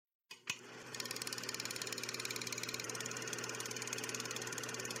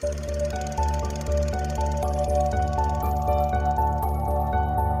Hi,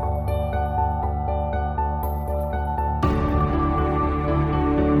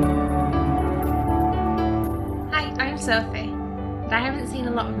 I'm Sophie, and I haven't seen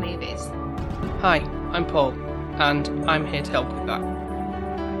a lot of movies. Hi, I'm Paul, and I'm here to help with that.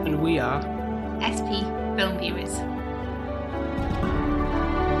 And we are SP Film Viewers.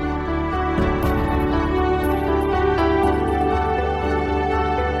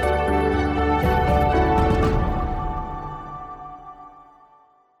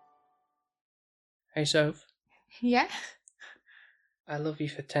 Hey Soph, Yeah? I love you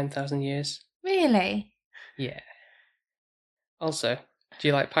for 10,000 years. Really? Yeah. Also, do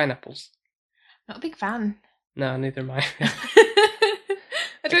you like pineapples? Not a big fan. No, neither am I.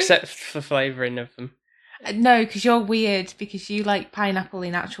 I don't... Except for flavouring of them. No, because you're weird, because you like pineapple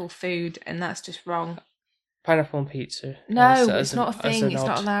in actual food, and that's just wrong. Pineapple on pizza. No, it's not a thing. It's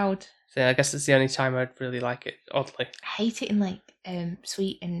not allowed. So I guess it's the only time I'd really like it, oddly. I hate it in like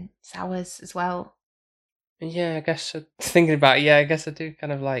sweet and sours as well. Yeah, I guess thinking about it, yeah, I guess I do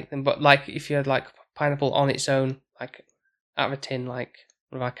kind of like them. But like, if you had like pineapple on its own, like out of a tin, like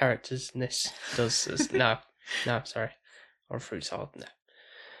one of our characters in this does, no, sorry, or a fruit salad, no.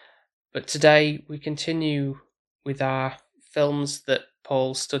 But today we continue with our films that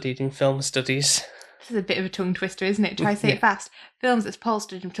Paul studied in film studies. This is a bit of a tongue twister, isn't it? Try to say it fast. Films that's Paul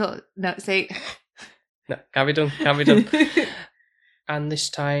studied in No, say. No, can't be done. And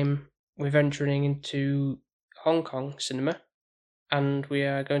this time we're venturing into Hong Kong cinema, and we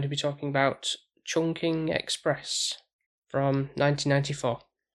are going to be talking about Chungking Express from 1994. I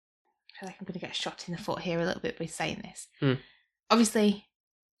feel like I'm going to get a shot in the foot here a little bit by saying this. Hmm. Obviously,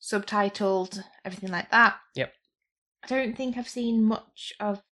 subtitled, everything like that. Yep. I don't think I've seen much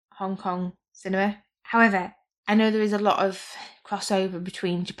of Hong Kong cinema. However, I know there is a lot of crossover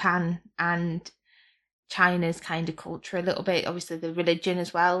between Japan and China's kind of culture a little bit. Obviously, the religion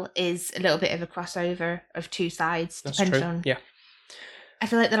as well is a little bit of a crossover of two sides. That's depending true. on. Yeah. I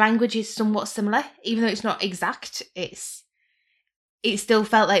feel like the language is somewhat similar, even though it's not exact. It still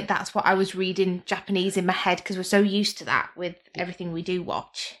felt like that's what I was reading Japanese in my head because we're so used to that with everything we do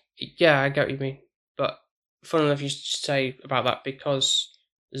watch. Yeah, I get what you mean. But fun enough you should say about that because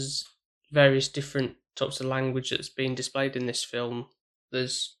there's various different types of language that's being displayed in this film.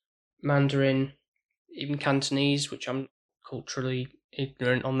 There's Mandarin, even Cantonese, which I'm culturally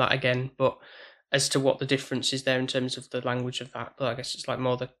ignorant on that again, but as to what the difference is there in terms of the language of that, but I guess it's like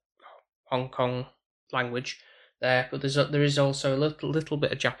more the Hong Kong language there. But there is also a little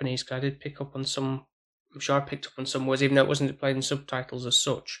bit of Japanese, because I did pick up on some. I'm sure I picked up on some words, even though it wasn't displayed in subtitles as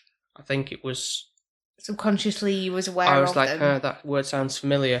such. I think it was subconsciously you was aware. I was of like, them. That word sounds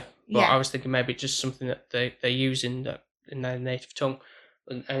familiar, but yeah. I was thinking maybe it's just something that they use in their native tongue.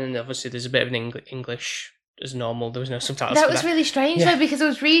 And obviously there's a bit of an English as normal. There was no subtitles. That was really strange though, because I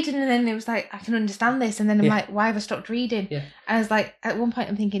was reading and then it was like, I can understand this, and then I'm like, why have I stopped reading? Yeah. And I was like, at one point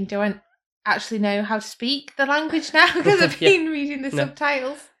I'm thinking, do I actually know how to speak the language now because I've been reading the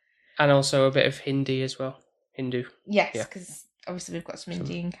subtitles? And also a bit of Hindi as well. Hindu. Yes, because obviously we've got some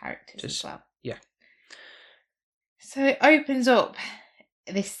Indian characters as well. Yeah. So it opens up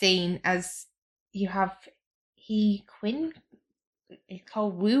this scene as you have Quinn. It's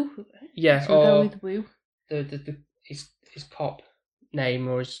called Wu. Yeah, so we'll go with Wu. His cop name,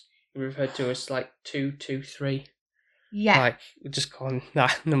 or is referred to as like 223. Yeah, like we're just calling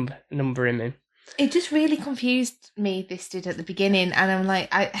that number him in. It just really confused me. This did at the beginning, and I'm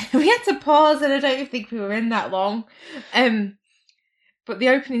like, we had to pause, and I don't think we were in that long. But the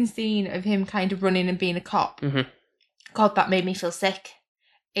opening scene of him kind of running and being a cop, God, that made me feel sick.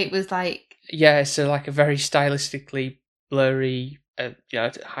 It was like, so like a very stylistically blurry,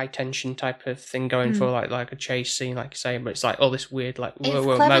 high tension type of thing going for like a chase scene, like you say, but it's like all this weird like it's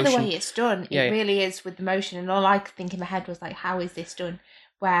clever motion. The way it's done. It really is with the motion, and all I could think in my head was like, how is this done?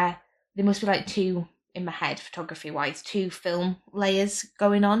 Where there must be like two in my head, photography wise, two film layers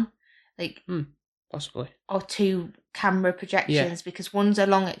going on, like possibly, or two camera projections, because one's a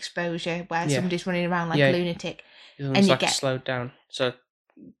long exposure where somebody's running around like a lunatic, and you get slowed down, so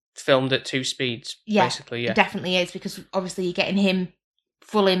filmed at two speeds, basically. It definitely is, because obviously you're getting him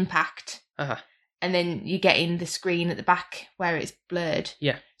full impact, and then you're getting the screen at the back where it's blurred.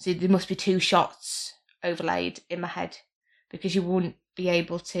 So there must be two shots overlaid in my head, because you wouldn't be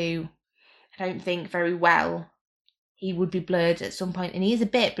able to, I don't think very well, he would be blurred at some point, and he is a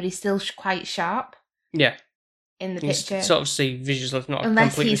bit, but he's still quite sharp. In the picture, you sort of see visuals of not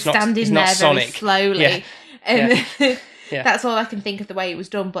unless completely, he's standing there very slowly, and that's all I can think of the way it was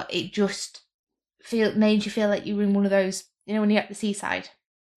done. But it just made you feel like you were in one of those, when you're at the seaside,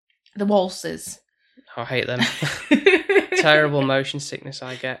 The waltzers. I hate them. Terrible motion sickness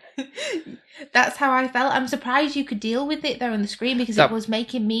I get. That's how I felt. I'm surprised you could deal with it though on the screen, because it was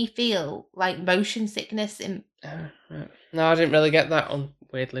making me feel like motion sickness. No, I didn't really get that on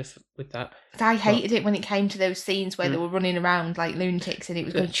weirdly with that. I hated it when it came to those scenes where they were running around like lunatics and it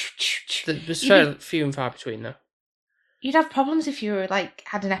was going. There's very few and far between though. You'd have problems if you were like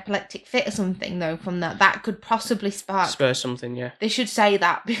had an epileptic fit or something though from that. That could possibly spur something, yeah. They should say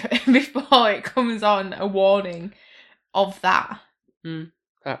that before it comes on, a warning of that.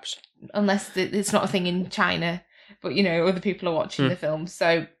 Perhaps. Unless it's not a thing in China, but other people are watching the film.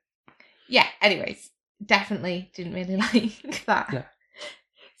 So, yeah, anyways, definitely didn't really like that. No.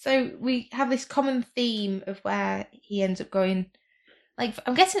 So we have this common theme of where he ends up going, like,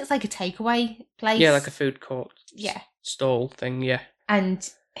 I'm guessing it's like a takeaway place. Yeah, like a food court. Yeah. Stall thing, yeah. And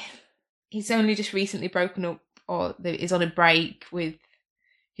he's only just recently broken up, or is on a break with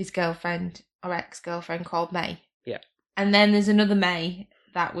his girlfriend or ex-girlfriend called May. Yeah. And then there's another May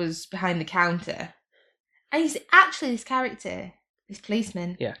that was behind the counter. And he's actually this character, this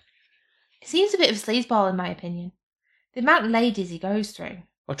policeman. Yeah. Seems a bit of a sleazeball in my opinion. The amount of ladies he goes through.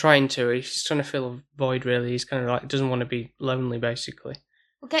 Or trying to. He's trying to fill a void, really. He's kind of like, doesn't want to be lonely, basically.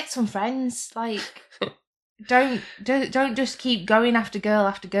 Well, get some friends. Like, don't just keep going after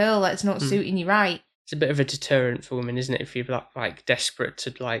girl that's not suiting you right. It's a bit of a deterrent for women, isn't it? If you're like desperate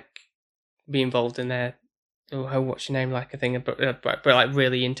to like be involved in their, what's your name, like a thing, but like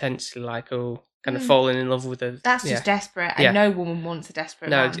really intensely, like kind of falling in love with a. That's just desperate, and no woman wants a desperate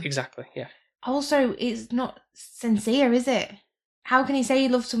man. No, exactly, yeah. Also, it's not sincere, is it? How can he say he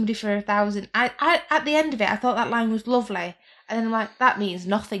loves somebody for 1,000? I at the end of it, I thought that line was lovely, and then I'm like, that means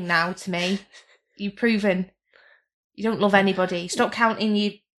nothing now to me. You've proven you don't love anybody. Stop counting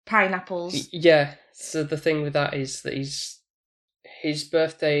your pineapples. Yeah. So the thing with that is that his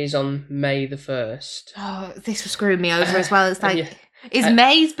birthday is on May the 1st. Oh, this was screwing me over as well. It's like, is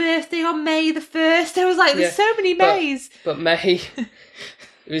May's birthday on May the 1st? I was like, there's so many Mays. But May,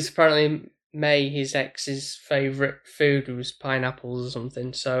 it was apparently May, his ex's favourite food was pineapples or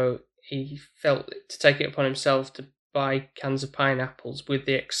something. So he felt to take it upon himself to buy cans of pineapples with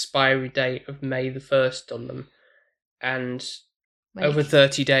the expiry date of May the 1st on them. And over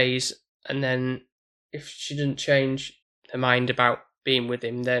 30 days, and then if she didn't change her mind about being with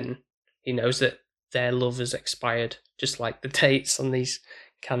him, then he knows that their love has expired, just like the dates on these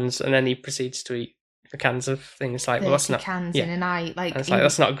cans, and then he proceeds to eat the cans of things like, well, that's not cans in a night. Like, and it's like,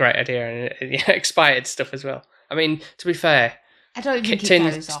 that's not a great idea, and expired stuff as well. I mean, to be fair, I don't think it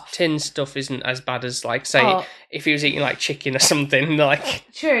goes off. Tin stuff isn't as bad as, like, say, if he was eating, like, chicken or something, like...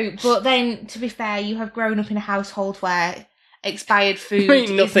 True, but then, to be fair, you have grown up in a household where expired food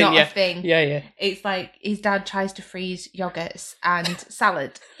is not a thing. Yeah. It's like his dad tries to freeze yogurts and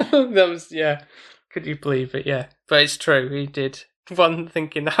salad. That was, could you believe it? Yeah. But it's true, he did. One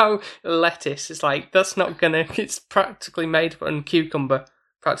thinking, lettuce is like, that's not gonna... It's practically made up, and cucumber...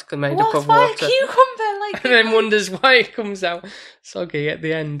 practically made up of water. What's a cucumber? Like, and then wonders why it comes out soggy at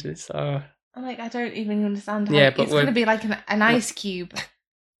the end. It's I'm like, I don't even understand how it's going to be like an ice cube.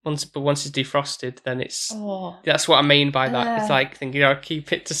 Once it's defrosted, then it's... That's what I mean by that. It's like thinking,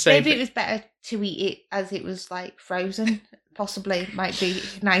 keep it to save Maybe it was better to eat it as it was, like, frozen. Possibly. Might be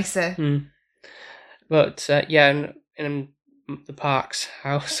nicer. But, in the Parks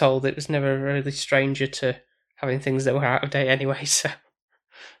household, it was never a really stranger to having things that were out of date anyway, so...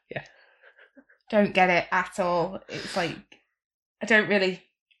 Yeah. Don't get it at all. It's like, I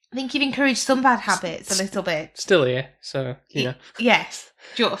think you've encouraged some bad habits a little bit. Still here, so, Yes,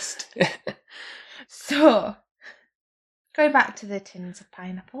 just. So, going back to the tins of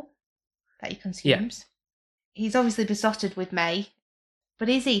pineapple that he consumes. Yeah. He's obviously besotted with May, but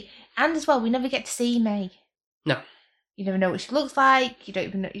is he? And as well, we never get to see May. No. You never know what she looks like. You don't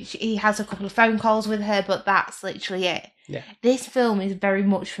even know. He has a couple of phone calls with her, but that's literally it. Yeah. This film is very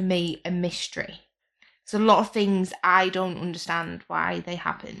much for me a mystery. There's a lot of things I don't understand why they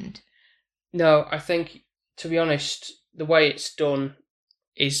happened. No, I think, to be honest, the way it's done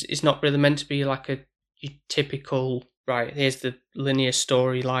is not really meant to be like a typical, right, here's the linear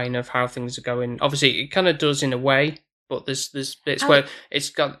storyline of how things are going. Obviously, it kind of does in a way, but there's bits where it's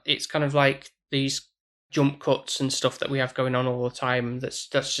kind of like these jump cuts and stuff that we have going on all the time. That's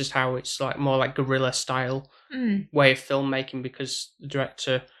just how it's like more like guerrilla style way of filmmaking, because the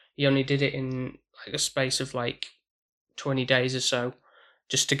director, he only did it in like a space of like 20 days or so,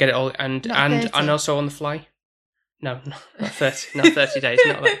 just to get it all and also on the fly. No, not 30, not 30 days,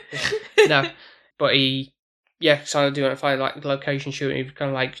 not that. No, but he started doing it for like location shooting. He kind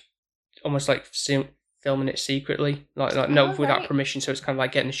of like almost like filming it secretly, no, without permission. So it's kind of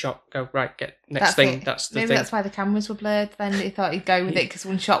like getting the shot, go right, get next thing. It. That's the Maybe thing. That's why the cameras were blurred. Then they thought he'd go with it because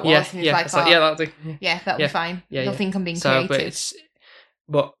one shot was, and he's like, that'll do. That'll be fine. They'll think I'm being creative.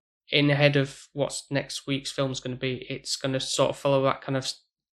 But in ahead of what's next week's film's going to be, it's going to sort of follow that kind of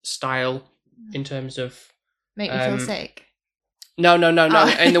style in terms of make me feel sick. No.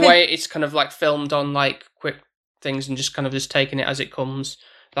 Oh. In the way it's kind of like filmed on like quick things and just kind of just taking it as it comes.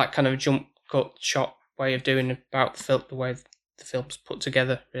 That kind of jump cut shot way of doing about the way the film's put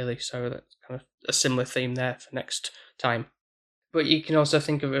together, really. So that's kind of a similar theme there for next time. But you can also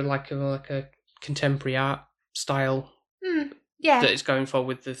think of it like a contemporary art style. That it's going for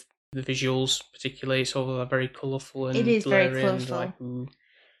with the visuals, particularly. It's all very colourful and it is very colourful,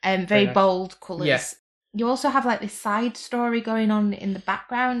 and very bold colours. Yeah. You also have like this side story going on in the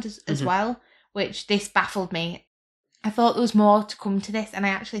background as well, which this baffled me. I thought there was more to come to this, and I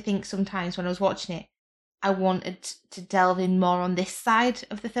actually think sometimes when I was watching it, I wanted to delve in more on this side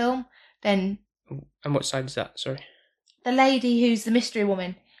of the film than... And what side is that, sorry? The lady who's the mystery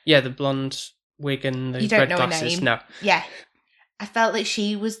woman. Yeah, the blonde wig and the red glasses. Her name. No. Yeah. I felt like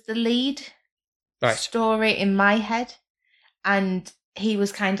she was the lead story in my head, and he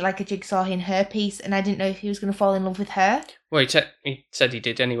was kind of like a jigsaw in her piece, and I didn't know if he was going to fall in love with her. Well, he said he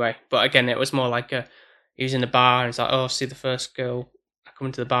did anyway, but again, it was more like he was in a bar and it's like, oh, see the first girl, I come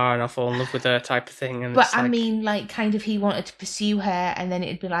into the bar and I'll fall in love with her type of thing. And but I mean, like, kind of he wanted to pursue her, and then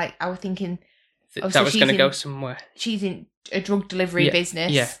it'd be like, I was thinking... that was going to go somewhere. She's in a drug delivery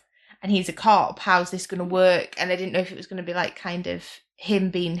business, and he's a cop. How's this going to work? And I didn't know if it was going to be like kind of him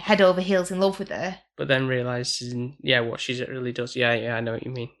being head over heels in love with her. But then realising, what she really does. Yeah, I know what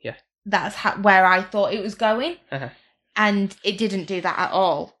you mean, yeah. That's where I thought it was going. Uh-huh. And it didn't do that at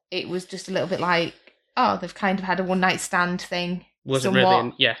all. It was just a little bit like, oh, they've kind of had a one-night stand thing. Wasn't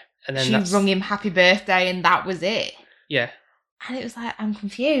really, yeah. And then she rung him happy birthday, and that was it. Yeah. And it was like, I'm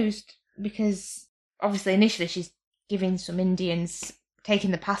confused, because obviously initially she's giving some Indians,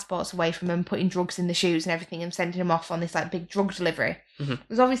 taking the passports away from them, putting drugs in the shoes and everything, and sending them off on this like big drug delivery. Mm-hmm.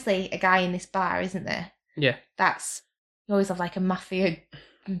 There's obviously a guy in this bar, isn't there? Yeah. You always have like a mafia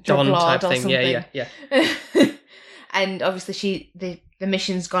drug lord or something. Yeah. And obviously the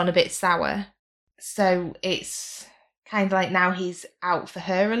mission's gone a bit sour. So it's kind of like now he's out for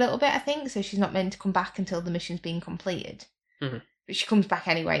her a little bit, I think. So she's not meant to come back until the mission's been completed. Mm-hmm. But she comes back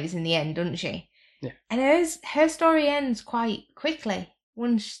anyways in the end, doesn't she? Yeah. And her story ends quite quickly.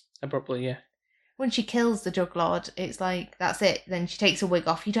 Abruptly, yeah. When she kills the drug lord, it's like, that's it. Then she takes a wig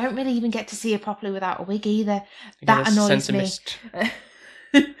off. You don't really even get to see her properly without a wig either. That annoys me.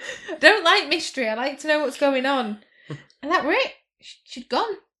 I don't like mystery. I like to know what's going on. And that were it. She'd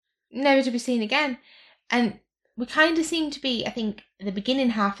gone. Never to be seen again. And we kind of seem to be, I think, the beginning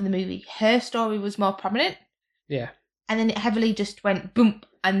half of the movie, her story was more prominent. Yeah. And then it heavily just went boom.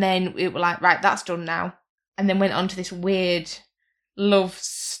 And then it was like, right, that's done now. And then went on to this weird love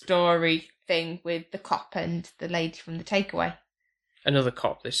story thing with the cop and the lady from the takeaway. Another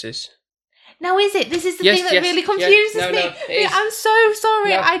cop, this is. Now, is it? This is the thing that really confuses me. I'm so sorry.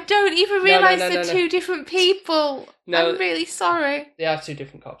 No. I don't even realise they're two different people. No, I'm really sorry. They are two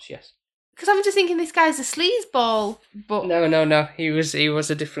different cops, yes. Because I'm just thinking this guy's a sleazeball. But No. He was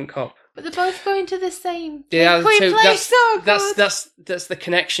a different cop. But they're both going to the same place. That's the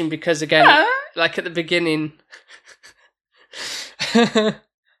connection, because again, like at the beginning. I'm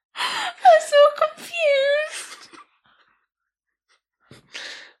so confused.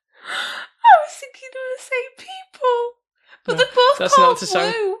 I was thinking of the same people, but they're both called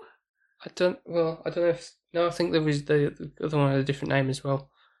Blue. I don't know if. No, I think there was the other one had a different name as well.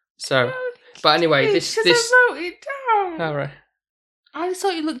 So, but anyway, this. I wrote it down. All right. I just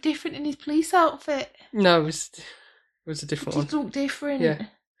thought he looked different in his police outfit. No, it was a different one. It looked different. Yeah.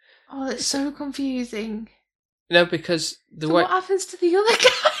 Oh, that's so confusing. No, because what happens to the other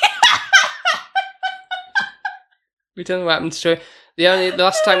guy? We don't know what happens to him. The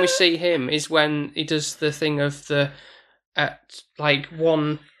last time we see him is when he does the thing of at like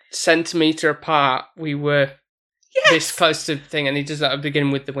 1 centimetre apart, we were this close to the thing, and he does that at the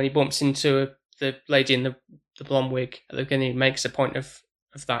beginning with when he bumps into the lady in the blonde wig at the beginning. He makes a point of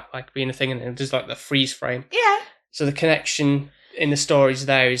that like being a thing, and it does like the freeze frame. Yeah. So the connection in the stories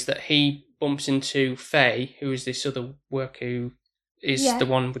there is that he bumps into Faye, who is this other worker who is the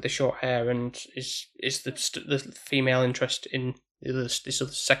one with the short hair and is the female interest in this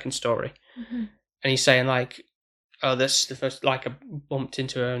other second story. Mm-hmm. And he's saying like, oh, this is the first, like I bumped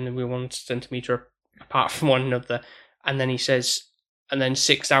into her and we 1 centimetre apart from one another. And then he says, and then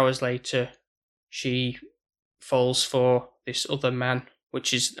 6 hours later, she falls for this other man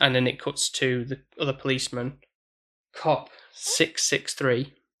and then it cuts to the other policeman, cop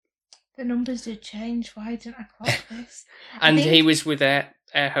 663. The numbers did change. Why didn't I clock this? And he was with air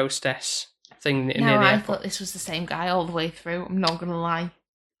hostess thing near the airport. I thought this was the same guy all the way through. I'm not going to lie.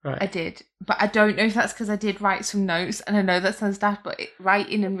 Right. I did. But I don't know if that's because I did write some notes, and I know that sounds daft, but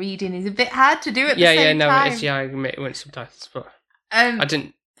writing and reading is a bit hard to do at the same time. It is. Yeah, I admit it went subtitles, but I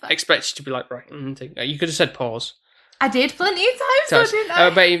didn't expect you to be like, right, you could have said pause. I did plenty of times, didn't I?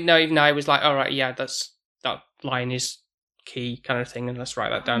 But even I was like, all right, yeah, that line is key kind of thing, and let's write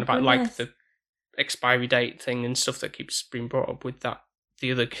that down about like the expiry date thing and stuff that keeps being brought up with that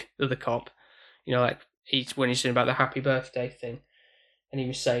the other cop, like when he's saying about the happy birthday thing, and he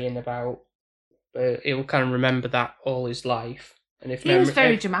was saying about he'll kind of remember that all his life, and if he was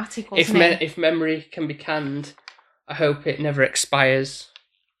very dramatic, wasn't he? If memory can be canned, I hope it never expires.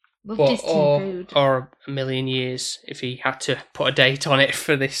 Or a million years if he had to put a date on it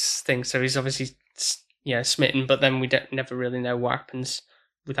for this thing. So he's obviously smitten, but then we never really know what happens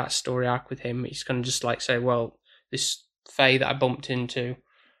with that story arc with him. He's going to just like say, well, this Faye that I bumped into,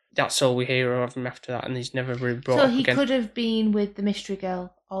 that's all we hear of him after that, and he's never really brought up again. So he could have been with the mystery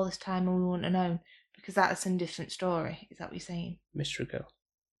girl all this time and we wouldn't have known, because that's a different story. Is that what you're saying? Mystery girl?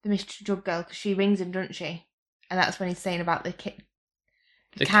 The mystery drug girl, because she rings him, doesn't she? And that's when he's saying about the cans.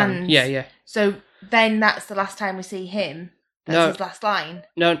 Yeah. So then that's the last time we see him. That's his last line.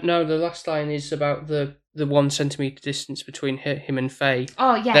 No, the last line is about the 1 centimetre distance between him and Faye.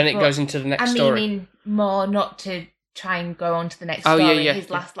 Oh, yeah. Then it goes into the next story. I mean more not to try and go on to the next story. Yeah. His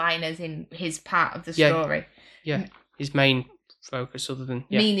last line is in his part of the story. Yeah, his main focus other than...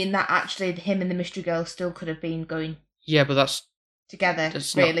 Yeah. Meaning that actually him and the mystery girl still could have been going... Yeah, but that's... Together,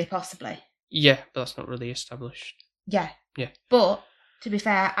 really, possibly. Yeah, but that's not really established. Yeah. Yeah. But... To be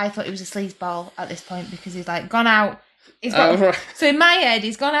fair, I thought he was a sleazeball at this point because he's like gone out. Right. So in my head,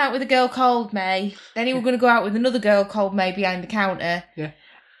 he's gone out with a girl called May. Then he was going to go out with another girl called May behind the counter. Yeah.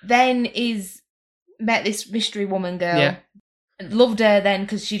 Then he's met this mystery woman girl. Yeah. Loved her then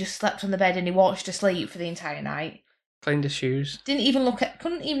because she just slept on the bed and he watched her sleep for the entire night. Cleaned her shoes. Couldn't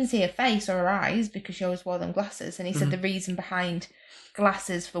even see her face or her eyes because she always wore them glasses. And he said the reason behind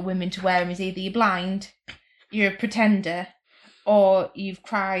glasses for women to wear them is either you're blind, you're a pretender, or you've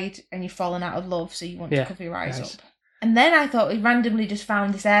cried and you've fallen out of love, so you want to cover your eyes up. And then I thought he randomly just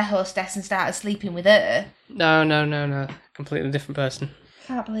found this air hostess and started sleeping with her. No. Completely different person.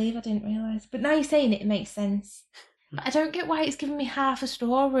 Can't believe I didn't realise. But now you're saying it makes sense. But I don't get why it's given me half a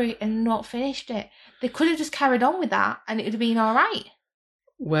story and not finished it. They could have just carried on with that and it would have been alright.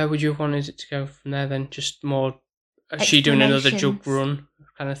 Where would you have wanted it to go from there then? Just more... Is she doing another drug run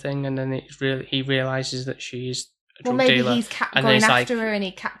kind of thing, and then he realises that she is... Well, maybe dealer. He's going after her and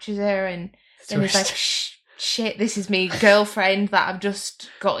he captures her and then he's like, shit, this is me girlfriend that I've just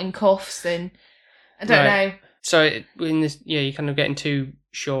got in cuffs and I don't know. So in this, you kind of getting 2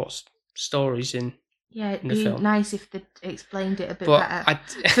 short stories in it'd the be film. Nice if they explained it a bit better.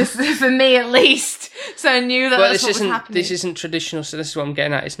 For me at least. So I knew that's what was happening. This isn't traditional, so this is what I'm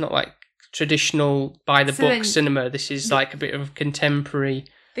getting at. It's not like traditional by the book cinema. This is like a bit of contemporary...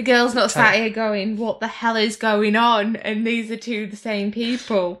 The girl's not sat here going, what the hell is going on? And these are 2 the same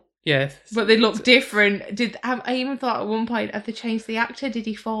people. Yeah. But they look different. I even thought at one point, have they changed the actor? Did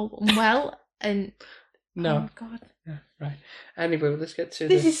he fall unwell? And no. Oh, God. Yeah, right. Anyway, let's get to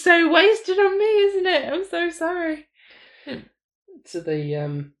This is so wasted on me, isn't it? I'm so sorry. To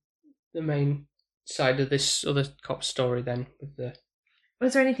the main side of this other cop story then.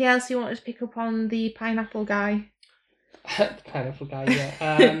 Was there anything else you wanted to pick up on the pineapple guy? The pineapple guy,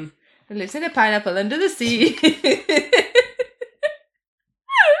 yeah. Who lives in a pineapple under the sea. That's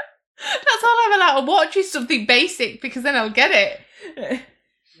all I'm allowed to watch is something basic because then I'll get it.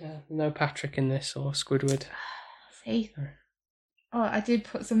 Yeah, no Patrick in this or Squidward. See? Oh, I did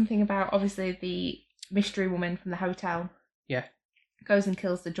put something about obviously the mystery woman from the hotel. Yeah. Goes and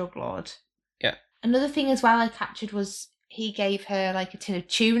kills the drug lord. Yeah. Another thing as well I captured was he gave her like a tin of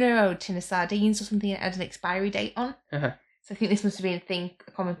tuna or a tin of sardines or something that had an expiry date on. Uh-huh. So I think this must have been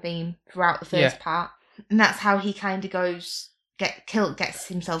a common theme throughout the first part. And that's how he kind of gets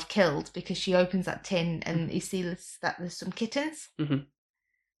himself killed, because she opens that tin and he sees that there's some kittens. Mm-hmm.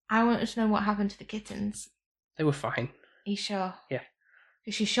 I wanted to know what happened to the kittens. They were fine. Are you sure? Yeah.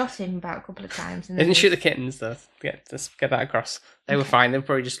 Because she shot him about a couple of times. They didn't shoot the kittens though. Let's get that across. They were fine. They were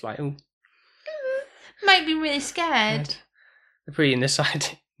probably just like, oh. Might be really scared. They're pretty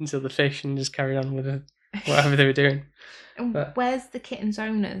inside into the fish and just carried on with whatever they were doing. But where's the kittens'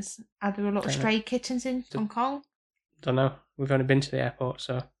 owners? Are there a lot of stray kittens in Hong Kong? Don't know. We've only been to the airport,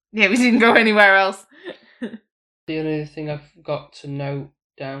 so... Yeah, we didn't go anywhere else. The only thing I've got to note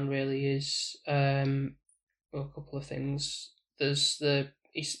down really is a couple of things. There's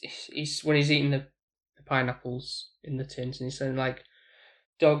he's when he's eating the pineapples in the tins, and he's saying like,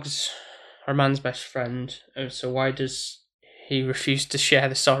 dogs are man's best friend, so why does he refuse to share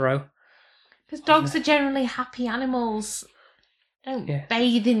the sorrow? Because dogs are generally happy animals. Don't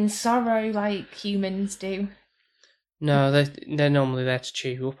bathe in sorrow like humans do. No, they're normally there to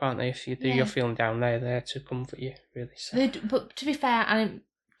cheer you up, aren't they? If you're feeling down, they're there to comfort you, really. So. But to be fair,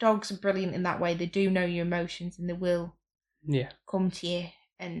 dogs are brilliant in that way. They do know your emotions and they will come to you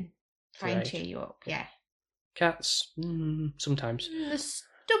and try and cheer you up. Yeah. Cats, sometimes. They're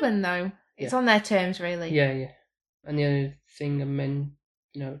stubborn though. It's on their terms, really. Yeah. And the other thing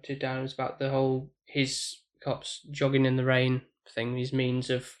I noted down was about the whole his cops jogging in the rain thing. His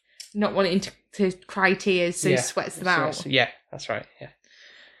means of not wanting to cry tears, so he sweats them out. Yeah, that's right. Yeah.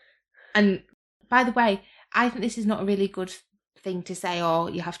 And by the way, I think this is not a really good thing to say. Or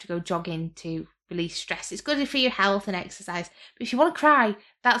you have to go jogging to release stress. It's good for your health and exercise. But if you want to cry,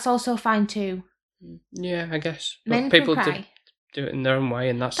 that's also fine too. Yeah, I guess. Men but people can cry. Do it in their own way,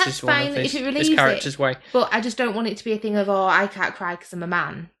 and that's just fine one of his character's way. But I just don't want it to be a thing of, I can't cry because I'm a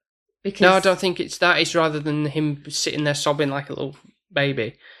man. Because no, I don't think it's that. It's rather than him sitting there sobbing like a little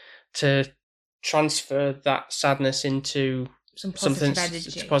baby, to transfer that sadness into something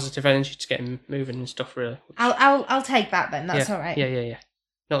positive energy to get him moving and stuff. Really, I'll take that then. That's all right. Yeah.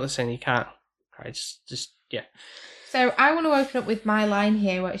 Not the saying you can't cry. Just. So I want to open up with my line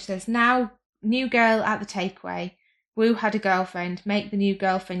here, which says, "Now, new girl at the takeaway. Wu had a girlfriend. Make the new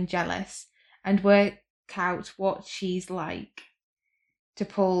girlfriend jealous, and work out what she's like." To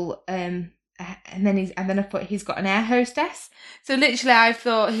pull and then I put he's got an air hostess. So literally I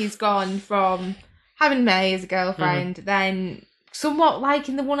thought he's gone from having May as a girlfriend, then somewhat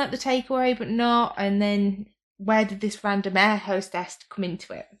liking the one at the takeaway but not, and then where did this random air hostess come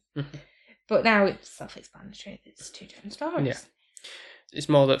into it? But now it's self-explanatory. It's two different stories. Yeah. It's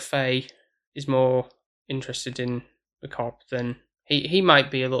more that Faye is more interested in the cop than he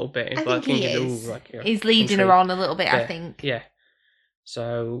might be a little bit. I think he is. He's leading her on a little bit, I think. Yeah.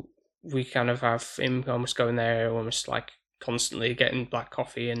 So we kind of have him almost going there, almost like constantly getting black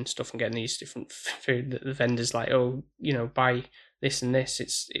coffee and stuff and getting these different food that the vendor's like, buy this and this,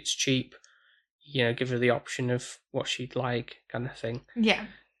 it's cheap, give her the option of what she'd like, kind of thing. Yeah.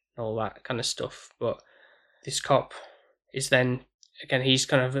 All that kind of stuff. But this cop is then, again, he's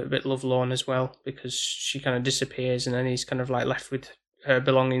kind of a bit lovelorn as well, because she kind of disappears and then he's kind of like left with her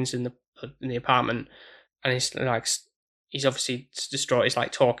belongings in the apartment, and he's obviously distraught. He's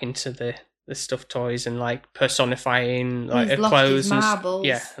like talking to the stuffed toys and like personifying like her clothes and marbles.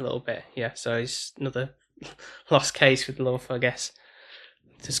 Yeah, a little bit. Yeah, so it's another lost case with love, I guess.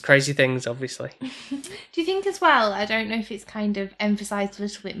 Just crazy things, obviously. Do you think as well? I don't know if it's kind of emphasised a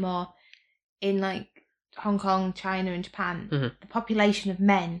little bit more in like Hong Kong, China, and Japan. The population of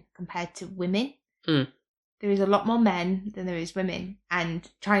men compared to women. There is a lot more men than there is women, and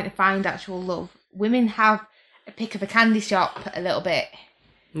trying to find actual love. Women have a pick of a candy shop a little bit.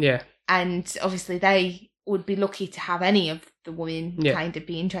 Yeah. And obviously they would be lucky to have any of the women kind of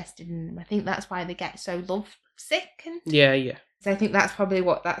be interested in them. I think that's why they get so love sick. Yeah. So I think that's probably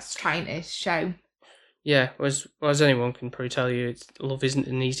what that's trying to show. Yeah, as anyone can probably tell you, love isn't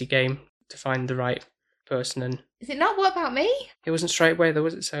an easy game to find the right person. And is it not? What about me? It wasn't straight away though,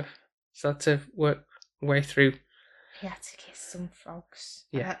 was it? So I had to work way through. He had to kiss some frogs.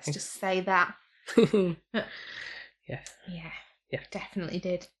 Yeah. Let's just say that. Yeah, definitely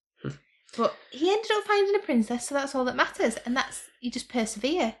did. But he ended up finding a princess, so that's all that matters, and that's you just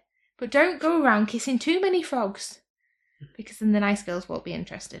persevere. But don't go around kissing too many frogs, because then the nice girls won't be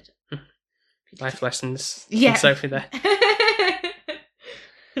interested. Life lessons. Yeah, Sophie there.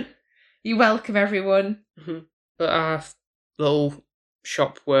 You're welcome, everyone. But our little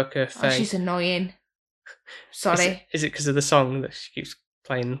shop worker Faye. She's annoying. Sorry. Is it because of the song that she keeps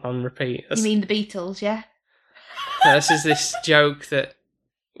playing on repeat? You mean the Beatles, yeah? This is this joke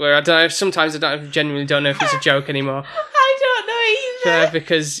where I don't know. Sometimes genuinely don't know if it's a joke anymore. I don't know either.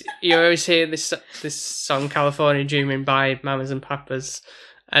 Because you always hear this song "California Dreaming" by Mamas and Papas,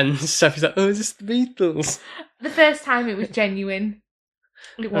 and Sophie's like, "Oh, is this the Beatles?" The first time it was genuine.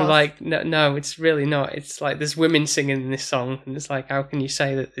 It was. I'm like, no, it's really not. It's like there's women singing this song, and it's like, how can you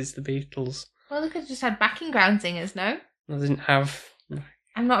say that it's the Beatles? Well, they could have just had backing ground singers, no? I didn't have.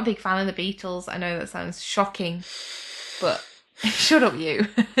 I'm not a big fan of the Beatles. I know that sounds shocking, but shut up, you.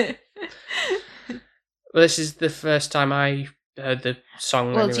 Well, this is the first time I heard the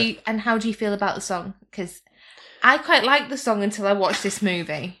song. Well, anyway. and how do you feel about the song? Because I quite liked the song until I watched this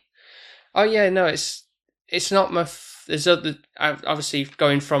movie. Oh yeah, no, it's it's not my. There's other. Obviously,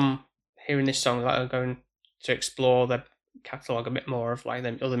 going from hearing this song, like I'm going to explore the catalogue a bit more of like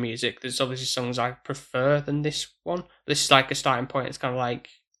the other music. There's obviously songs I prefer than this one. This is like a starting point. It's kind of like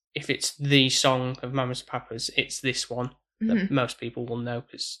if it's the song of Mamas and Papas, it's this one that most people will know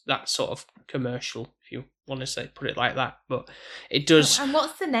because that's sort of commercial, if you want to say put it like that. But it does. And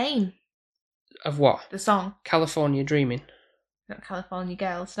what's the name of what? The song. California Dreaming. Not California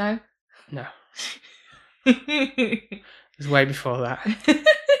Girls, no. No. It was way before that. It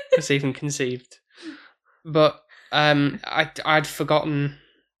was even conceived. But I'd forgotten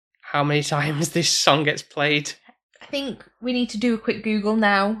how many times this song gets played. I think we need to do a quick Google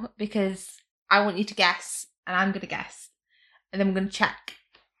now because I want you to guess and I'm going to guess. And then we're going to check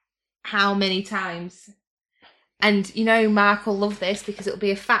how many times. And you know Mark will love this because it'll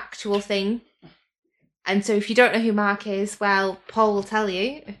be a factual thing. And so if you don't know who Mark is, well, Paul will tell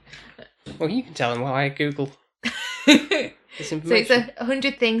you. Well, you can tell him while I Google this information. So it's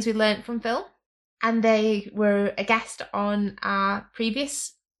 100 things we learnt from Phil. And they were a guest on our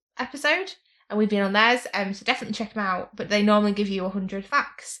previous episode. And we've been on theirs. So definitely check them out. But they normally give you 100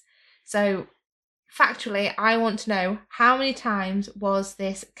 facts. So factually, I want to know how many times was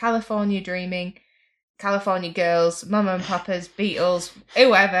this California Dreaming, California Girls, Mama and Papa's, Beatles,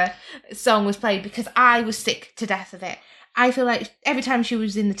 whoever song was played, because I was sick to death of it. I feel like every time she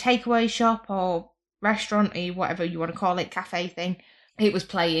was in the takeaway shop or restaurant or whatever you want to call it, cafe thing, it was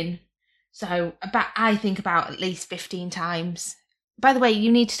playing. So I think about at least 15 times. By the way,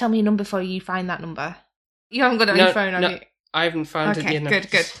 you need to tell me a number before you find that number. You haven't got it on your phone, have you? I haven't found it yet. Okay,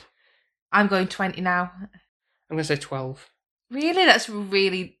 good. I'm going 20 now. I'm going to say 12. Really? That's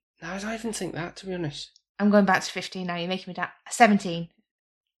really... No, I don't even think that, to be honest. I'm going back to 15 now. You're making me down. 17.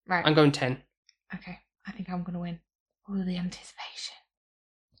 Right. I'm going 10. Okay. I think I'm going to win. Oh, the anticipation.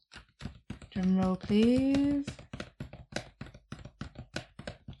 Drum roll, please.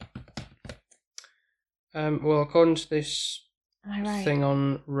 Well, according to this thing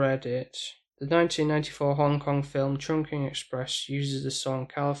on Reddit, the 1994 Hong Kong film Chungking Express uses the song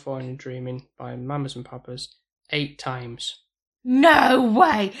California Dreaming by Mamas and Papas 8 times. No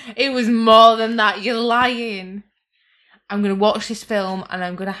way! It was more than that. You're lying. I'm going to watch this film and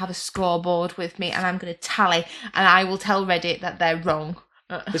I'm going to have a scoreboard with me and I'm going to tally and I will tell Reddit that they're wrong.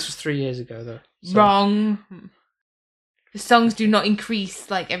 This was 3 years ago, though. So. Wrong. The songs do not increase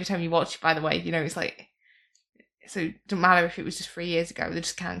like every time you watch it, by the way. You know, it's like... So it doesn't matter if it was just 3 years ago. They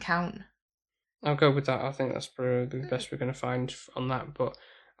just can't count. I'll go with that. I think that's probably the best we're going to find on that. But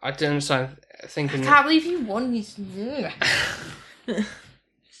I don't understand thinking... I can't believe you won.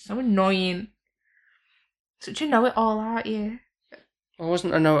 So annoying. Such a know-it-all, aren't you? I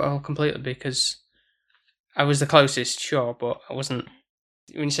wasn't a know-it-all completely because I was the closest, sure, but I wasn't...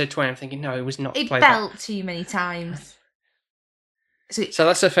 When you said 20, I'm thinking, no, it was not. It felt too many times. So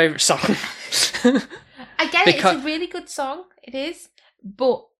that's her favourite song. I get it, it's a really good song, it is.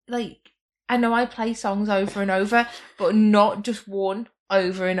 But, like, I know I play songs over and over, but not just one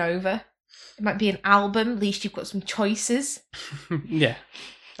over and over. It might be an album, at least you've got some choices. Yeah.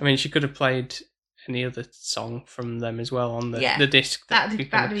 I mean, she could have played any other song from them as well on the disc. That'd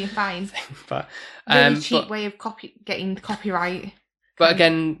be fine. But really cheap way of getting copyright. But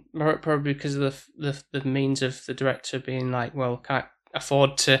again, probably because of the means of the director being like, well, can't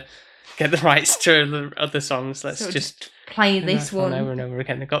afford to get the rights to the other songs. Let's just play this one over and over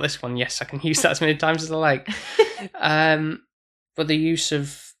again. I've got this one. Yes, I can use that as many times as I like. But the use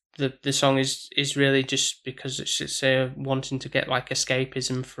of the song is really just because it's wanting to get like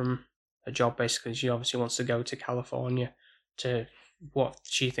escapism from a job. Basically, she obviously wants to go to California to what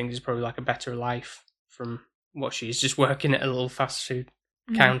she thinks is probably like a better life from what she's just working at a little fast food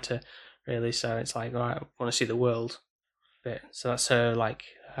counter, really. So it's like, right, I want to see the world a bit. So that's her like,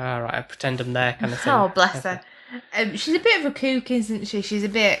 all right, I pretend I'm there kind of thing. Oh, bless her. She's a bit of a kook, isn't she? She's a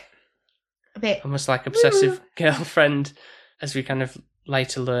bit almost like obsessive girlfriend, as we kind of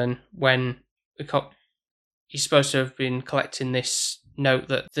later learn when he's supposed to have been collecting this note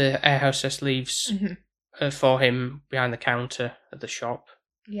that the air hostess leaves for him behind the counter at the shop.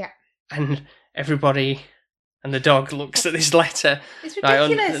 Yeah. And everybody and the dog looks at this letter. It's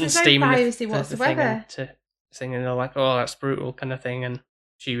ridiculous. There's no privacy whatsoever. Thing, and they're like, oh, that's brutal kind of thing. And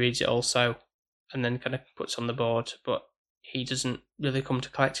she reads it also and then kind of puts on the board. But he doesn't really come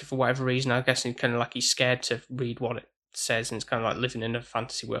to collect it for whatever reason. I guess he's scared to read what it says, and it's kind of like living in a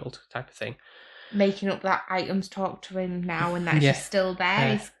fantasy world type of thing. Making up that items talk to him now and that she's still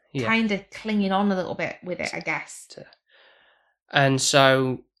there. He's kind of clinging on a little bit with it, I guess. And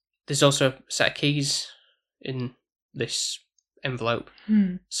so there's also a set of keys in this envelope.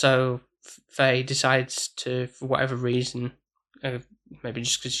 So Faye decides to, for whatever reason, maybe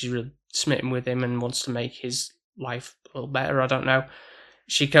just because she's really smitten with him and wants to make his life a little better, I don't know.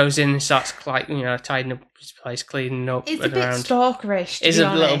 She goes in and starts, like, tidying up his place, cleaning up. It's a bit stalkerish, It's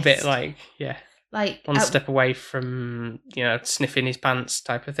a little bit like, like one step away from, sniffing his pants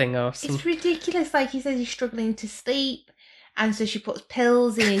type of thing or something. It's ridiculous. Like, he says he's struggling to sleep, and so she puts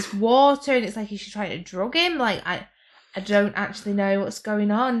pills in his water, and it's like she's trying to drug him. Like, I don't actually know what's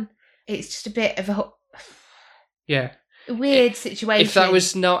going on. It's just a bit of a weird situation. If that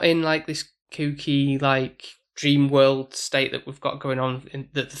was not in, like, this kooky, like, dream world state that we've got going on,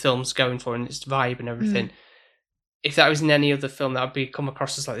 that the film's going for, and its vibe and everything, if that was in any other film, that would be come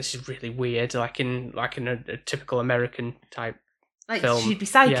across as like, this is really weird, like in a typical American type film. She'd be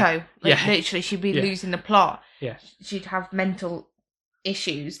psycho. Literally, she'd be losing the plot. Yeah. She'd have mental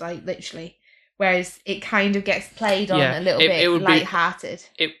issues, like, literally. Whereas it kind of gets played on a little bit lighthearted.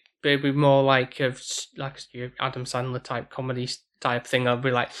 It would be more like your Adam Sandler type comedy type thing. I'd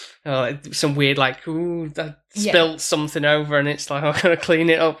be like, some weird, like, that spilt something over, and it's like, I'm going to clean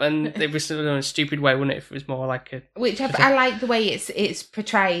it up, and it was in a stupid way, wouldn't it, if it was more like a... Which I like the way it's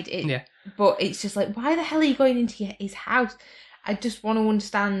portrayed. But it's just like, why the hell are you going into his house? I just want to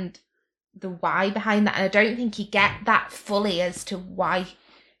understand the why behind that, and I don't think you get that fully as to why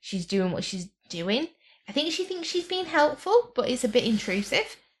she's doing what she's doing. I think she thinks she's being helpful, but it's a bit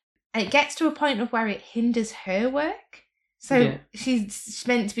intrusive. And it gets to a point of where it hinders her work. So she's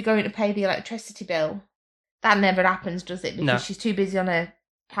meant to be going to pay the electricity bill. That never happens, does it? Because she's too busy on a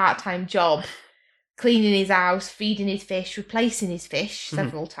part-time job, cleaning his house, feeding his fish, replacing his fish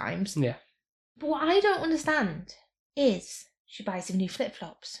several times. Yeah. But what I don't understand is she buys him new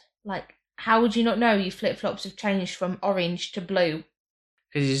flip-flops. Like, how would you not know your flip-flops have changed from orange to blue?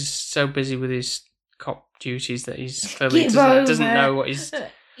 Because he's so busy with his cop duties that he's clearly doesn't know what he's...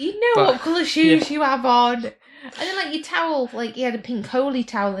 You know what colour shoes you have on. And then, like, your towel, like, he had a pink Coley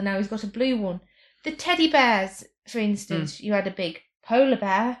towel and now he's got a blue one. The teddy bears, for instance, you had a big polar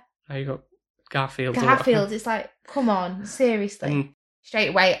bear. Now you got Garfield. It's like, come on, seriously. Straight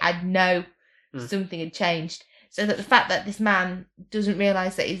away, I'd know something had changed. So that the fact that this man doesn't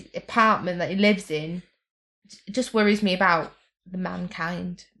realise that his apartment that he lives in just worries me about the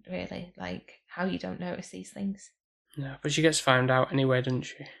mankind, really. Like, how you don't notice these things. No, but she gets found out anyway, doesn't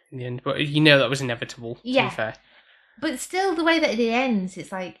she, in the end? But that was inevitable, to be fair. But still, the way that it ends,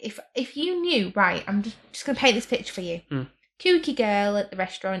 it's like, if you knew, right, I'm just going to paint this picture for you. Kooky girl at the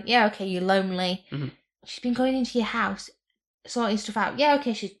restaurant, okay, you're lonely. She's been going into your house, sorting stuff out.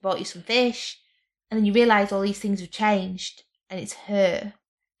 Okay, she's bought you some fish. And then you realise all these things have changed, and it's her.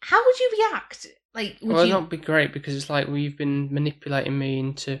 How would you react? Like, would it'd not be great, because it's like, you've been manipulating me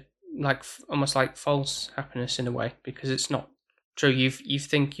into... like almost like false happiness in a way, because it's not true. You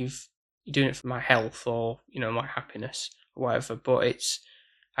think you're doing it for my health or my happiness or whatever, but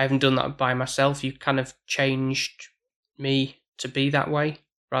I haven't done that by myself. You kind of changed me to be that way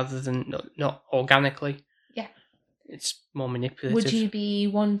rather than not organically. Yeah, it's more manipulative. Would you be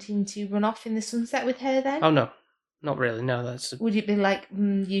wanting to run off in the sunset with her then? Oh no, not really. No, Would it be like,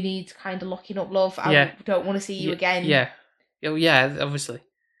 you need kind of locking up, love? I don't want to see you again. Yeah. Oh yeah, obviously.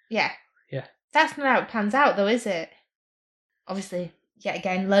 Yeah. Yeah. That's not how it pans out, though, is it? Obviously, yet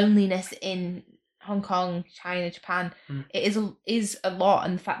again, loneliness in Hong Kong, China, Japan, it is a lot,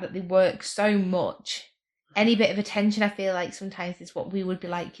 and the fact that they work so much, any bit of attention, I feel like sometimes is what we would be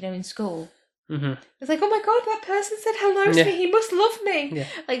like, in school. It's like, oh my god, that person said hello to me, he must love me. Yeah.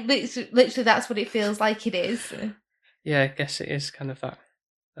 Like, literally, that's what it feels like it is. Yeah, I guess it is kind of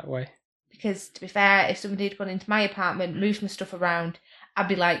that way. Because, to be fair, if somebody had gone into my apartment, moved my stuff around, I'd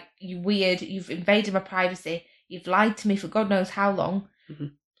be like, you weird, you've invaded my privacy, you've lied to me for God knows how long.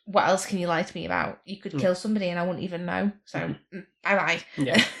 What else can you lie to me about? You could kill somebody and I wouldn't even know. So, bye-bye.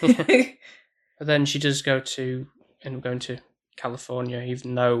 Yeah. But then she does end up going to California,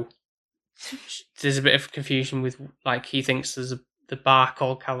 even though there's a bit of confusion with, like, he thinks there's the bar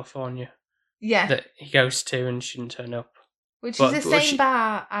called California. Yeah. That he goes to and shouldn't turn up. Which is the same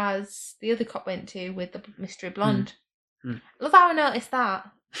bar as the other cop went to with the mystery blonde. Love how I noticed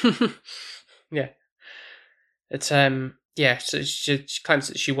that. Yeah. It's so she claims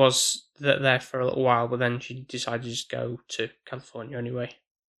that she was there for a little while, but then she decided to just go to California anyway.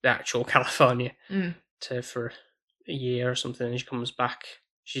 The actual California. For a year or something, and she comes back.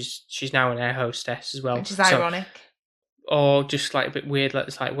 She's now an air hostess as well. Which is ironic. Or just like a bit weird, like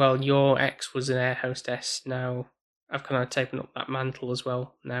it's like, well, your ex was an air hostess, now I've kind of taken up that mantle as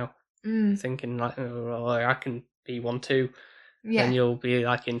well now. Thinking like, oh, well, I can be one too. Yeah. And you'll be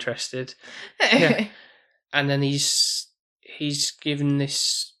like interested. Yeah. And then he's given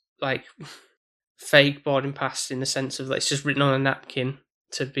this like fake boarding pass in the sense of it's just written on a napkin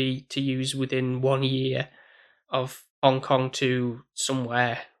to use within 1 year of Hong Kong to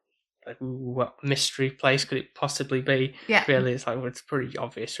somewhere. Like, what mystery place could it possibly be? Yeah. Really, it's like, well, it's pretty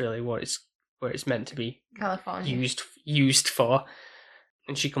obvious, really, where it's meant to be California used for.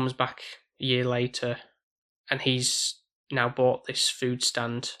 And she comes back a year later, and he's now bought this food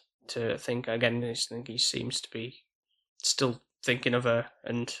stand to think again. I think he seems to be still thinking of her,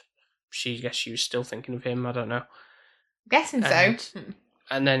 and she was still thinking of him. I don't know. Guessing so.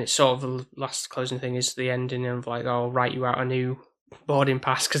 And then it's sort of the last closing thing is the ending of like, oh, I'll write you out a new boarding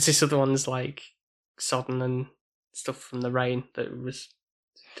pass because this other one's like sodden and stuff from the rain that was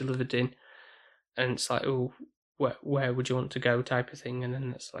delivered in, and it's like, oh, where would you want to go type of thing, and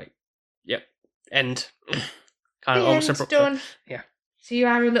then it's like, yep, end. Kind of almost abruptly. Done. Yeah. So you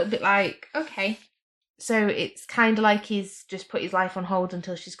are a little bit like, okay. So it's kind of like he's just put his life on hold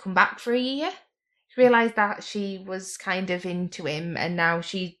until she's come back for a year. He realised that she was kind of into him and now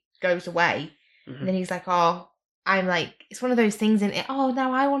she goes away. Mm-hmm. And then he's like, oh, I'm like, it's one of those things, and oh,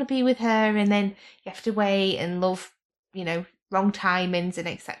 now I want to be with her. And then you have to wait and love, wrong timings and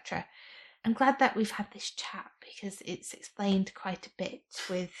etc. I'm glad that we've had this chat because it's explained quite a bit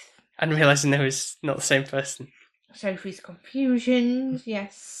with... And realising they was not the same person. Sophie's confusions,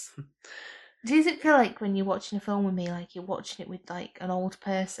 yes. Does it feel like when you're watching a film with me, like you're watching it with like an old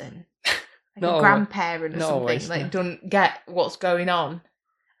person? Like a grandparent or something, always, like don't get what's going on.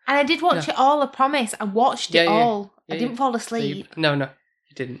 And I did watch it all, I promise. I watched it all. I didn't fall asleep. So you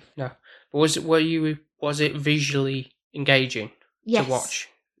didn't. No. But was it visually engaging to watch?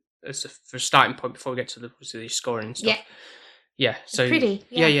 As for a starting point before we get to the scoring and stuff. Yeah. Yeah. So pretty.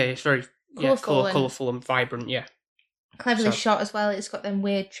 Yeah, it's very colourful and vibrant, yeah. Cleverly shot as well. It's got them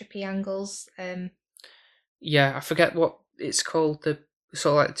weird trippy angles. Yeah, I forget what it's called. The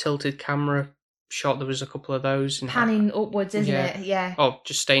sort of like tilted camera shot. There was a couple of those. Panning upwards, isn't it? Yeah. Oh,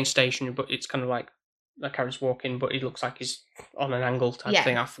 just staying stationary, but it's kind of like the character's walking, but he looks like he's on an angle type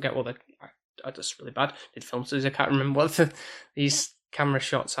thing. I forget what that's really bad. Did film studies. I can't remember what these camera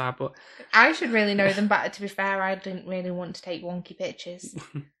shots are, but I should really know them better. To be fair, I didn't really want to take wonky pictures.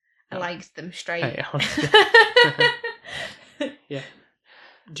 I liked them straight. Yeah.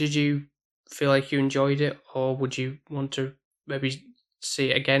 Did you feel like you enjoyed it, or would you want to maybe see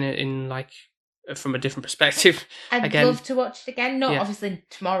it again in like from a different perspective? I'd love to watch it again. Not obviously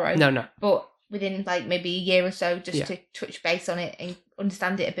tomorrow. No. But within like maybe a year or so, just to touch base on it and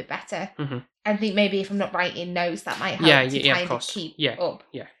understand it a bit better. Mm-hmm. I think maybe if I'm not writing notes, that might help to kind of keep up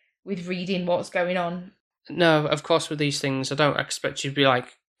Yeah. with reading what's going on. No, of course, with these things, I don't expect you to be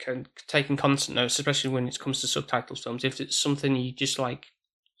like taking constant notes, especially when it comes to subtitles films. If it's something you just like,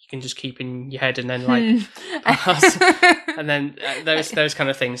 you can just keep in your head and then like, and then those kind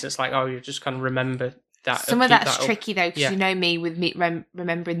of things. It's like, oh, you just kind of remember that. Some of that's tricky though, because you know me with me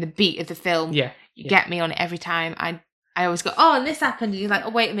remembering the beat of the film. Yeah, you get me on it every time. I always go, oh, and this happened. And you're like, oh,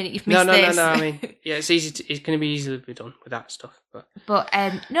 wait a minute, you've missed this. No. I mean, yeah, it's going to be easily be done with that stuff. But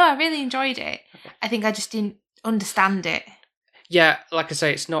no, I really enjoyed it. Okay. I think I just didn't understand it. Yeah, like I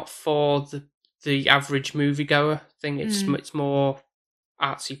say, it's not for the average moviegoer thing. It's more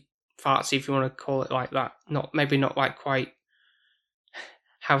artsy fartsy, if you want to call it like that. Maybe not like quite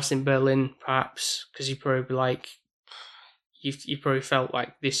House in Berlin, perhaps, because you probably like you probably felt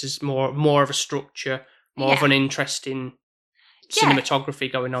like this is more of a structure, more of an interesting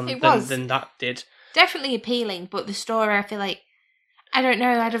cinematography going on than that did. Definitely appealing, but the story, I feel like, I don't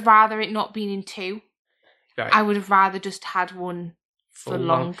know, I'd have rather it not been in two. Right. I would have rather just had one for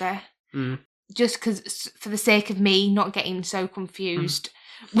longer. Just because, for the sake of me not getting so confused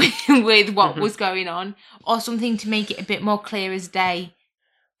with what was going on, or something to make it a bit more clear as day.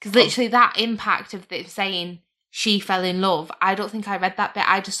 Because literally that impact of them saying she fell in love, I don't think I read that bit.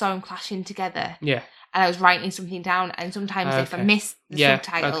 I just saw them clashing together. Yeah. And I was writing something down, and sometimes if I miss the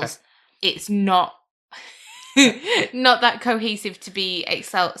subtitles, it's not not that cohesive to be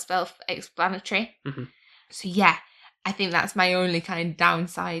self-explanatory. Mm-hmm. So yeah, I think that's my only kind of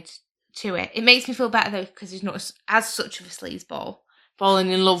downside to it. It makes me feel better though, because he's not as such of a sleazeball, falling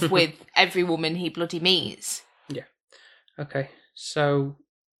in love with every woman he bloody meets. Yeah. Okay. So,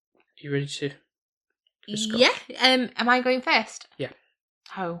 you ready to? Yeah. Am I going first? Yeah.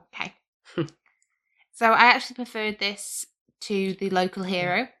 Oh, okay. So I actually preferred this to The Local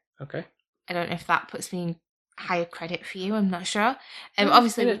Hero. Okay. I don't know if that puts me in higher credit for you. I'm not sure.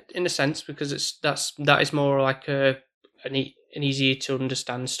 Obviously, in a sense, because that is more like an easier to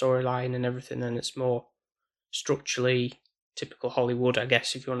understand storyline and everything, and it's more structurally typical Hollywood, I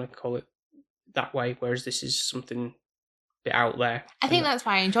guess, if you want to call it that way. Whereas this is something bit out there. I think that's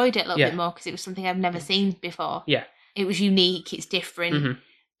why I enjoyed it a little bit more, because it was something I've never seen before. Yeah. It was unique, it's different. Mm-hmm.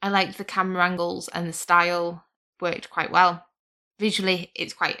 I liked the camera angles and the style worked quite well. Visually,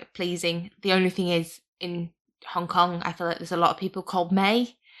 it's quite pleasing. The only thing is, in Hong Kong, I feel like there's a lot of people called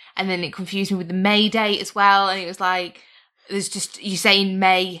May, and then it confused me with the May date as well, and it was like, there's just, you saying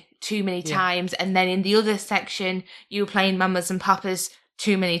May too many times, and then in the other section, you were playing Mamas and Papas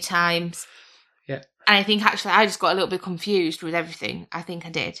too many times. Yeah. And I think actually I just got a little bit confused with everything. I think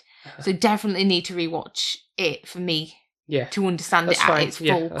I did. So definitely need to rewatch it for me to understand it at its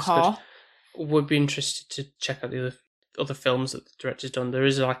full core. Would be interested to check out the other films that the director's done. There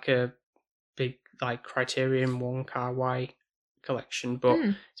is like a big like Criterion Wong Kar-wai collection, but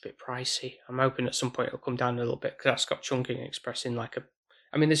it's a bit pricey. I'm hoping at some point it'll come down a little bit, because that's got Chungking Express in like a...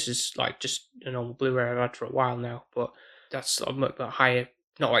 I mean, this is like just a normal Blu-ray I've had for a while now, but that's a much higher,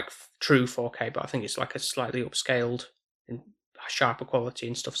 not like true 4K, but I think it's like a slightly upscaled and sharper quality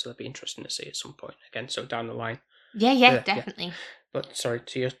and stuff, so that'd be interesting to see at some point again, so down the line. Yeah, definitely. Yeah. But sorry,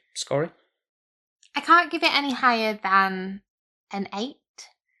 to your scoring? I can't give it any higher than an 8.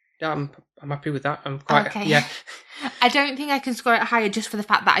 Yeah, I'm happy with that. I'm quite... Okay. Yeah. I don't think I can score it higher, just for the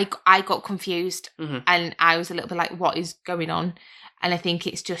fact that I got confused, and I was a little bit like, what is going on? And I think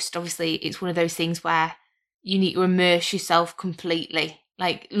it's just, obviously, it's one of those things where you need to immerse yourself completely.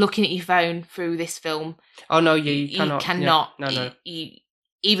 Like, looking at your phone through this film. Oh, no, you cannot. You cannot. Yeah. No.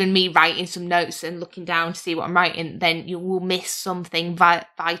 Even me writing some notes and looking down to see what I'm writing, then you will miss something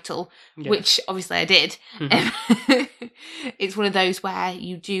vital, which obviously I did. It's one of those where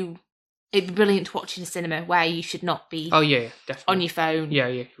you do... It'd be brilliant to watch in a cinema, where you should not be definitely on your phone. Yeah,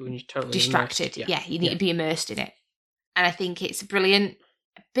 when you're totally distracted. Immersed. You need to be immersed in it. And I think it's brilliant,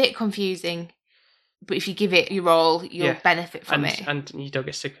 a bit confusing, but if you give it your all, you'll benefit from it. And you don't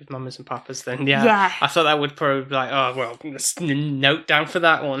get sick of Mamas and Papas then, I thought that would probably be like, oh, well, let's note down for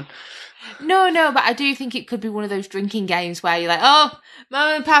that one. No, but I do think it could be one of those drinking games where you're like, oh,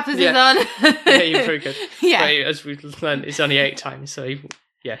 Mama and Papas is on. Yeah, you're very good. Yeah. But as we've learned, it's only 8 times, so...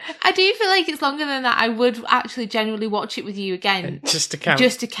 Yeah, I do feel like it's longer than that. I would actually genuinely watch it with you again. Just to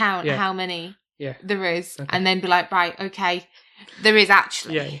count how many there is. Okay. And then be like, right, okay, there is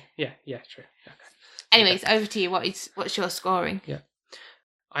actually. Yeah, true. Okay. Anyways, over to you. What's your scoring? Yeah.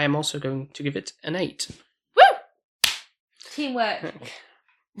 I am also going to give it an 8. Woo! Teamwork.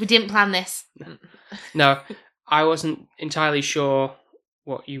 We didn't plan this. No, I wasn't entirely sure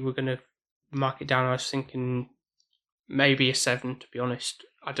what you were going to mark it down. I was thinking maybe a 7, to be honest.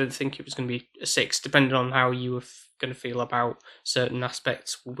 I don't think it was going to be a 6, depending on how you were going to feel about certain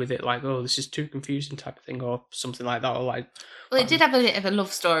aspects with it, like, oh, this is too confusing type of thing, or something like that, or like... Well, it did have a bit of a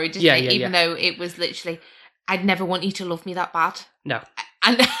love story, didn't it? Even though it was literally, I'd never want you to love me that bad. No.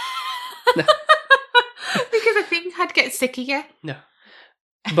 And no. Because I think I'd get sick of you. No.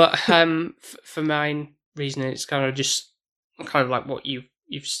 But for mine reasoning, it's kind of like what you've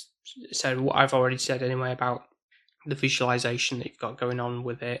said, what I've already said anyway, about the visualization that you've got going on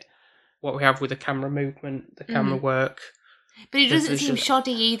with it, what we have with the camera movement, the camera work. But it doesn't seem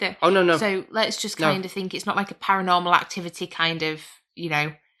shoddy either. Oh, no. So let's just kind of think it's not like a Paranormal Activity kind of,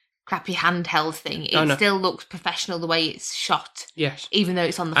 crappy handheld thing. It still looks professional the way it's shot. Yes. Even though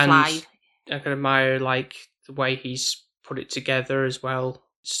it's on the fly. I can admire, like, the way he's put it together as well.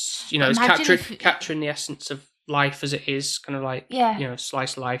 It's capturing the essence of life as it is, kind of like,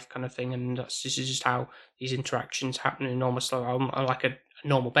 slice of life kind of thing, and this is just how these interactions happen in almost on like a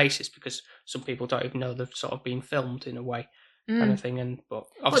normal basis, because some people don't even know they're sort of being filmed in a way, kind of thing. But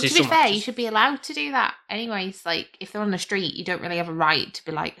obviously, to be fair, you should be allowed to do that. Anyways, like, if they're on the street, you don't really have a right to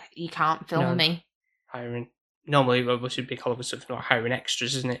be like, you can't film me. Normally, it should be called for something like hiring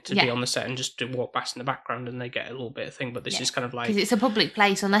extras, isn't it? To be on the set and just to walk past in the background and they get a little bit of thing. But this is kind of like... Because it's a public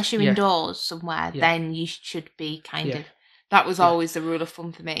place. Unless you're indoors somewhere, then you should be kind of... That was always the rule of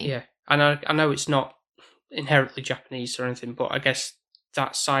thumb for me. Yeah. And I know it's not inherently Japanese or anything, but I guess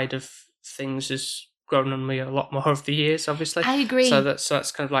that side of things has grown on me a lot more over the years, obviously. I agree. So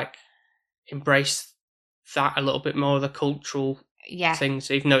that's kind of like embrace that a little bit more, the cultural things,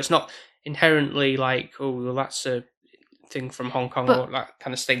 even though it's not inherently like, oh, well, that's a thing from Hong Kong or that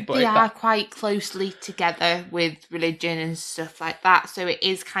kind of thing. But they are quite closely together with religion and stuff like that. So it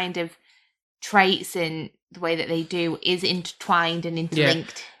is kind of traits in the way that they do is intertwined and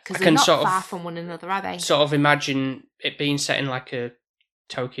interlinked, because they're not far from one another, are they? Sort of imagine it being set in like a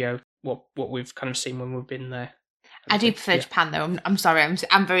Tokyo, what we've kind of seen when we've been there. I do prefer Japan though. I'm sorry,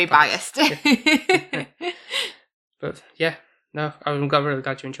 I'm very biased. But yeah. No, I'm really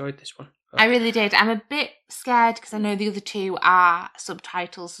glad you enjoyed this one. I really did. I'm a bit scared because I know the other two are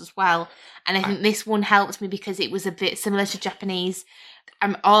subtitles as well. And I think this one helped me because it was a bit similar to Japanese.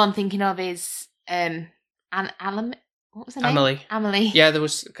 All I'm thinking of is what was her name? Amelie. Yeah,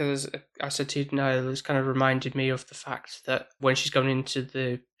 because I said to you, no, this kind of reminded me of the fact that when she's going into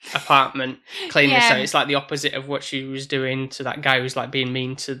the apartment, cleaning this out, it's like the opposite of what she was doing to that guy who's like being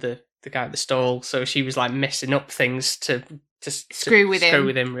mean to the guy at the stall. So she was like messing up things to screw with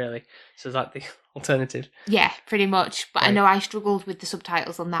him, really. So like the alternative. Yeah, pretty much. But right. I know I struggled with the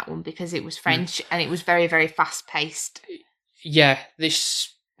subtitles on that one because it was French and it was very, very fast paced. Yeah,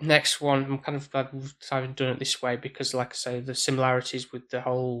 this next one, I'm kind of glad we've done it this way because, like I say, the similarities with the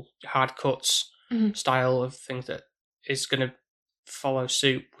whole hard cuts style of things that is going to follow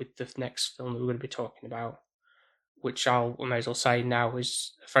suit with the next film that we're going to be talking about, which I may as well say now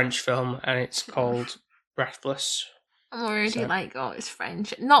is a French film, and it's called Breathless. I'm already it's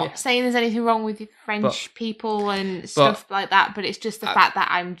French. Not saying there's anything wrong with French people and stuff like that, but it's just the fact that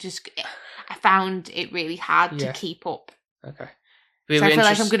I found it really hard to keep up. Okay. So I feel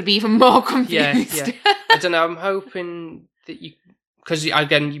like I'm going to be even more confused. Yeah. I don't know. I'm hoping that you, because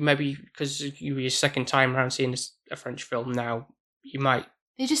again, because you were your second time around seeing a French film now, you might.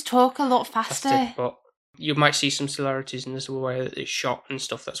 They just talk a lot faster. But you might see some similarities in the way that it's shot and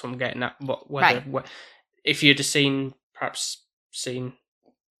stuff. That's what I'm getting at. But if you'd have perhaps seen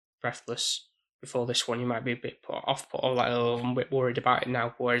Breathless before this one, you might be a bit I'm a bit worried about it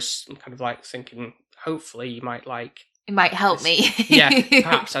now. Whereas I'm kind of like thinking, hopefully, you might like. It might help me. Yeah,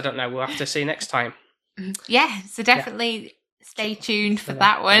 perhaps. I don't know. We'll have to see next time. Yeah, so definitely stay tuned for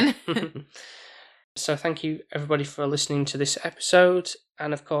that one. So thank you, everybody, for listening to this episode.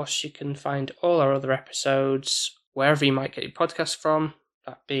 And, of course, you can find all our other episodes wherever you might get your podcasts from,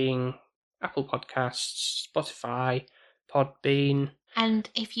 that being Apple Podcasts, Spotify, Podbean. And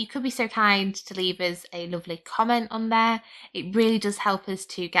if you could be so kind to leave us a lovely comment on there, it really does help us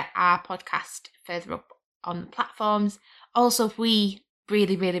to get our podcast further up on the platforms. Also, we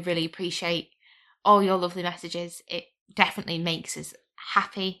really, really, really appreciate all your lovely messages. It definitely makes us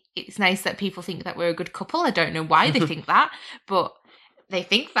happy. It's nice that people think that we're a good couple. I don't know why they think that, but they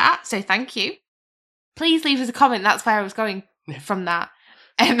think that, so thank you. Please leave us a comment. That's where I was going from that.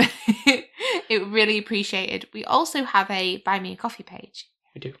 It really appreciated. We also have a Buy Me a Coffee page.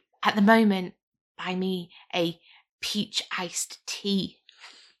 We do. At the moment, buy me a peach iced tea.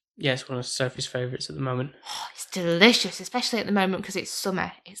 Yeah, it's one of Sophie's favourites at the moment. Oh, it's delicious, especially at the moment because it's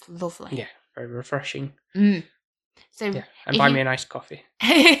summer. It's lovely. Yeah, very refreshing. So, and buy me an iced coffee.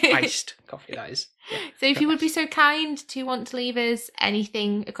 Iced coffee, that is. Yeah. So if you would be so kind to want to leave us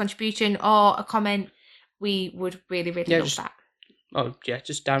anything, a contribution or a comment, we would really, really love that. Oh, yeah,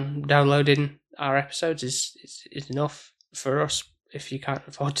 just downloading our episodes is enough for us if you can't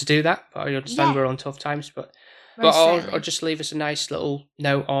afford to do that. But I understand we're on tough times, or just leave us a nice little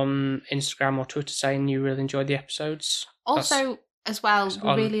note on Instagram or Twitter saying you really enjoyed the episodes. Also, as well, we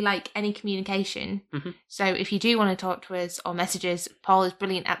really like any communication. So if you do want to talk to us or message us, Paul is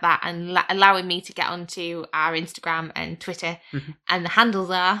brilliant at that and allowing me to get onto our Instagram and Twitter. And the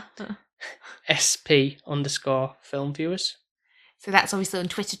handles are SP_film viewers. So that's obviously on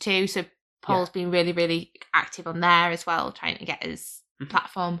Twitter too. So Paul's been really, really active on there as well, trying to get his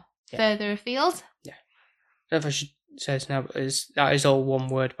platform further afield. Yeah. I don't know if I should say this now, but that is all one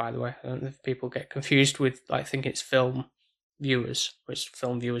word, by the way. I don't know if people get confused with, think it's film viewers, which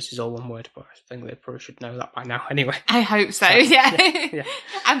film viewers is all one word, but I think they probably should know that by now anyway. I hope so, yeah.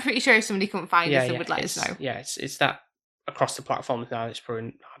 I'm pretty sure if somebody couldn't find us, they would let us know. Yeah, it's that across the platforms now. It's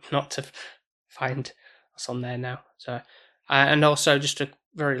probably hard not to find us on there now. So, and also just a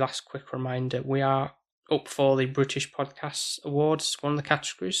very last quick reminder, we are up for the British Podcast Awards, one of the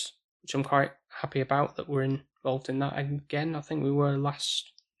categories, which I'm quite happy about that we're involved in that again. I think we were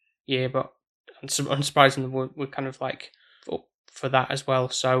last year, but unsurprisingly, we're kind of up for that as well.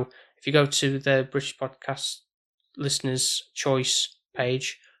 So if you go to the British Podcast Listeners' Choice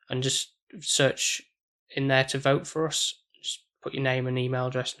page and just search in there to vote for us, just put your name and email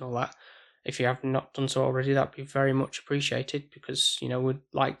address and all that. If you have not done so already, that'd be very much appreciated because, we'd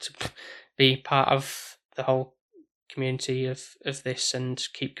like to be part of the whole community of this and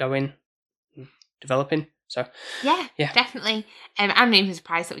keep going, and developing. So yeah, definitely. I'm even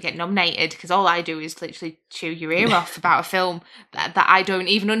surprised that we get nominated because all I do is literally chew your ear off about a film that I don't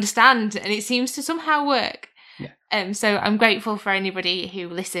even understand, and it seems to somehow work. Yeah. So I'm grateful for anybody who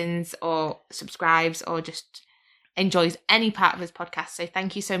listens or subscribes or just enjoys any part of this podcast. So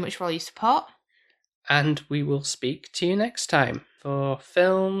thank you so much for all your support. And we will speak to you next time for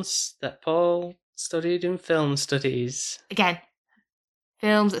films that Paul studied in film studies. Again,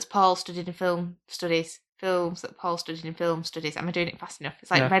 Films that Paul studied in film studies. Films that Paul studied in film studies. Am I doing it fast enough?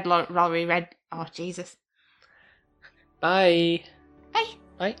 It's like Red Lorry, Red... Oh, Jesus. Bye. Bye.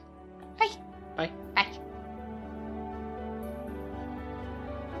 Bye. Bye. Bye. Bye.